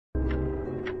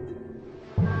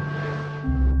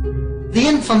The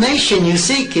information you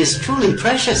seek is truly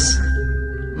precious.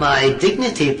 My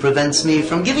dignity prevents me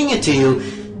from giving it to you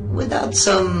without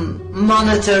some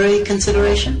monetary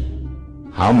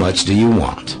consideration. How much do you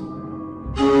want?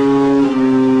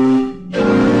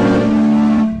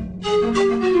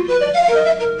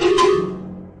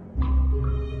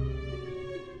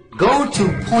 Go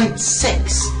to point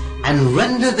 6 and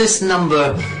render this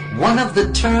number one of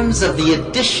the terms of the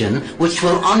addition which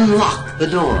will unlock the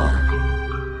door.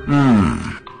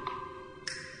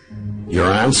 Your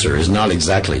answer is not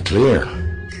exactly clear.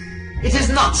 It is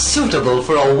not suitable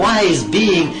for a wise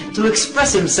being to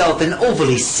express himself in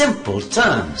overly simple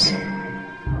terms.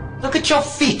 Look at your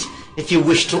feet if you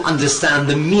wish to understand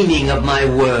the meaning of my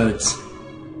words.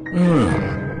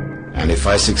 And if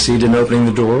I succeed in opening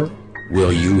the door,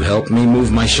 will you help me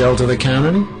move my shell to the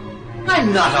cannon?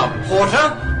 I'm not a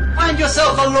porter. Find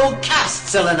yourself a low caste,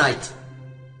 Selenite.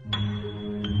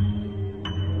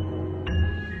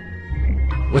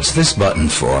 What's this button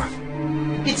for?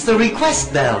 It's the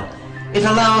request bell. It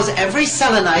allows every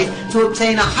Selenite to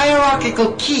obtain a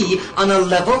hierarchical key on a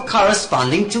level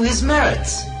corresponding to his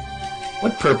merits.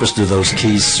 What purpose do those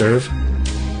keys serve?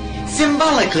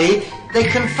 Symbolically, they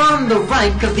confirm the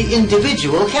rank of the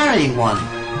individual carrying one.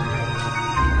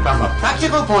 From a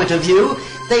practical point of view,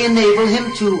 they enable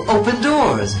him to open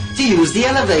doors, to use the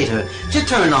elevator, to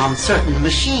turn on certain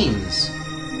machines.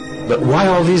 But why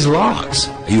all these locks?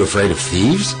 Are you afraid of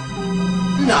thieves?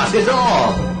 Not at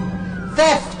all.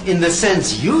 Theft, in the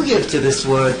sense you give to this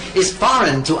word, is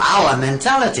foreign to our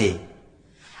mentality.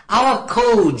 Our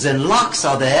codes and locks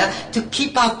are there to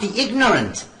keep out the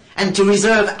ignorant and to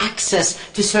reserve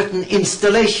access to certain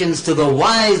installations to the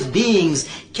wise beings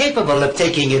capable of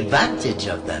taking advantage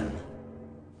of them.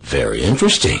 Very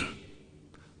interesting.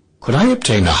 Could I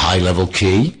obtain a high-level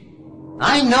key?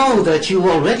 I know that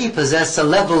you already possess a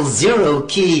level 0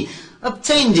 key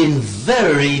obtained in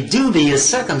very dubious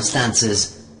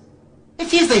circumstances.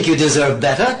 If you think you deserve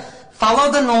better,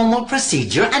 follow the normal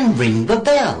procedure and ring the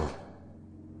bell.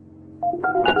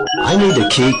 I need a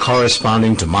key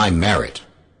corresponding to my merit.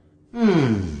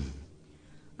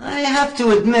 I have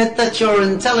to admit that your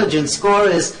intelligence score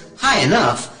is high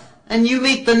enough and you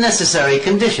meet the necessary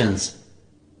conditions.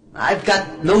 I've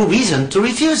got no reason to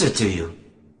refuse it to you.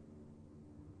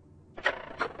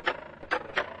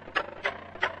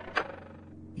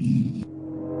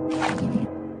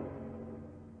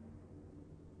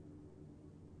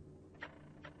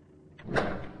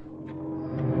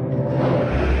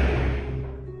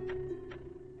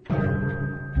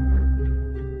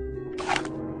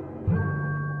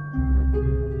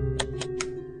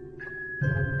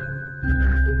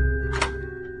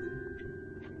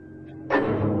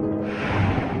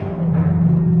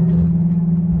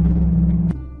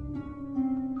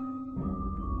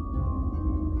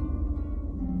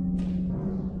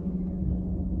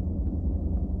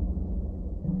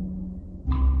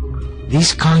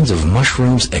 These kinds of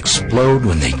mushrooms explode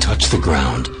when they touch the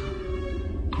ground.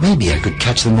 Maybe I could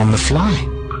catch them on the fly.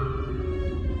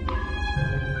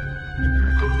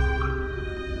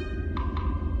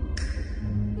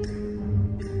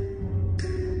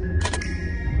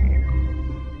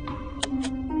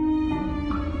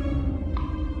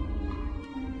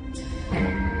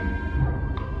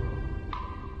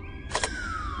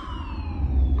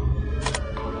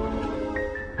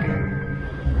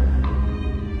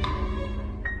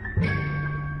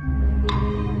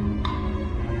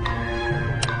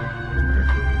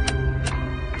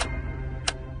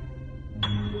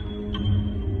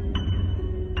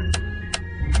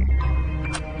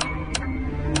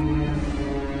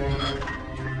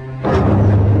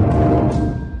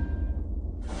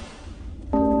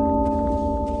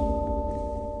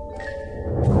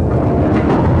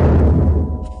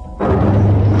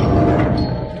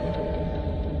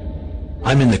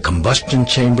 I'm in the combustion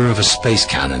chamber of a space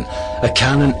cannon, a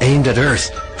cannon aimed at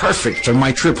Earth, perfect for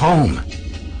my trip home.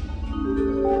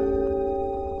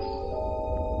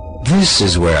 This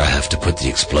is where I have to put the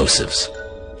explosives.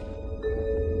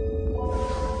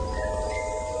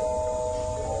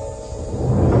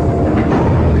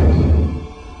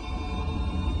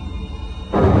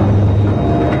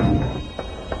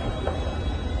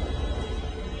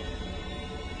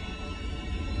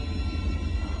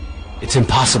 It's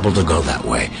impossible to go that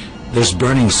way. There's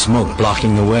burning smoke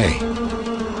blocking the way.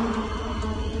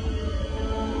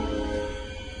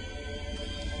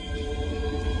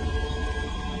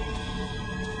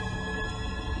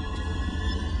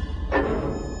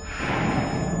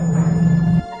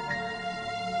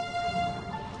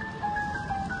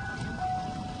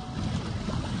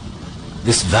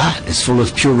 This vat is full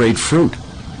of pureed fruit.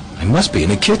 I must be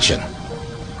in a kitchen.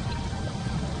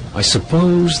 I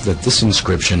suppose that this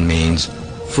inscription means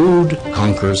food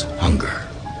conquers hunger.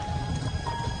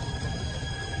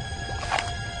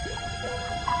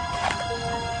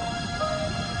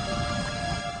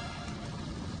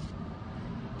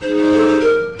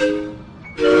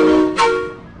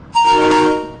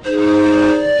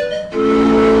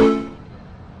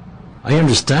 I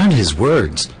understand his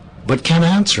words, but can't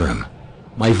answer him.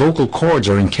 My vocal cords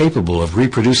are incapable of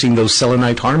reproducing those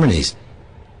Selenite harmonies.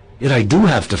 Yet I do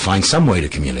have to find some way to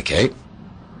communicate.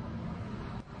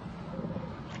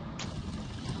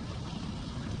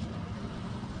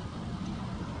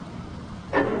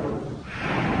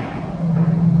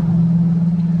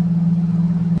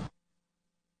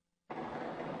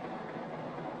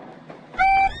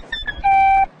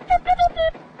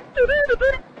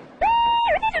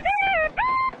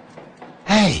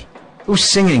 Hey, who's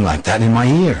singing like that in my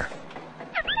ear?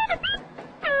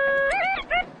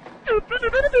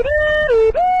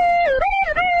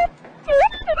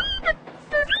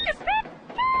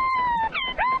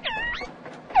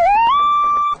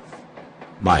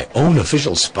 My own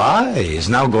official spy is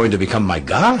now going to become my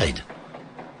guide.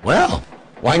 Well,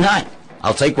 why not?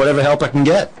 I'll take whatever help I can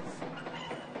get.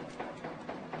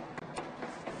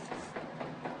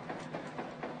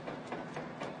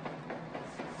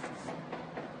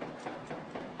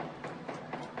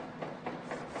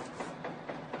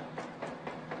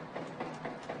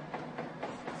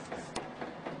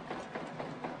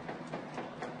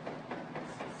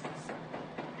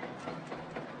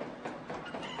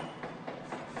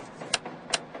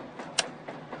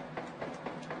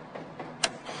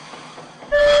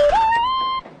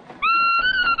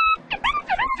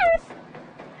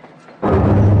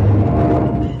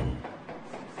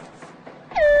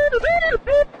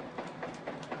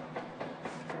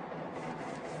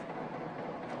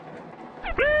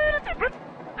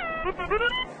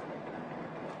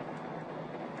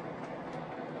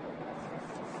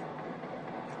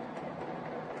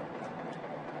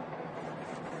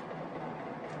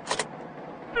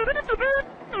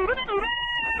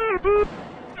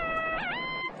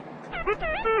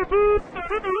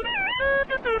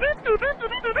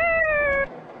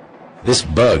 This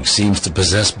bug seems to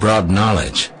possess broad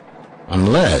knowledge,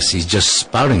 unless he's just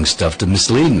spouting stuff to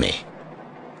mislead me.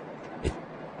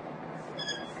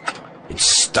 It's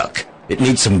stuck. It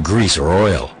needs some grease or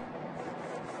oil.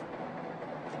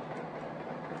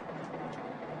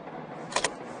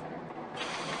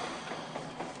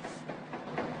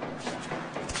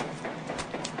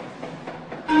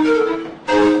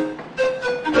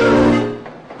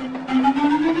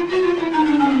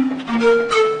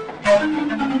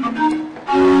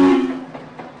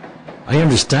 I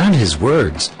understand his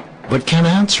words, but can't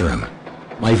answer him.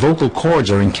 My vocal cords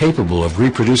are incapable of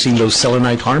reproducing those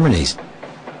Selenite harmonies.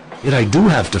 Yet I do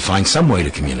have to find some way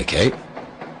to communicate.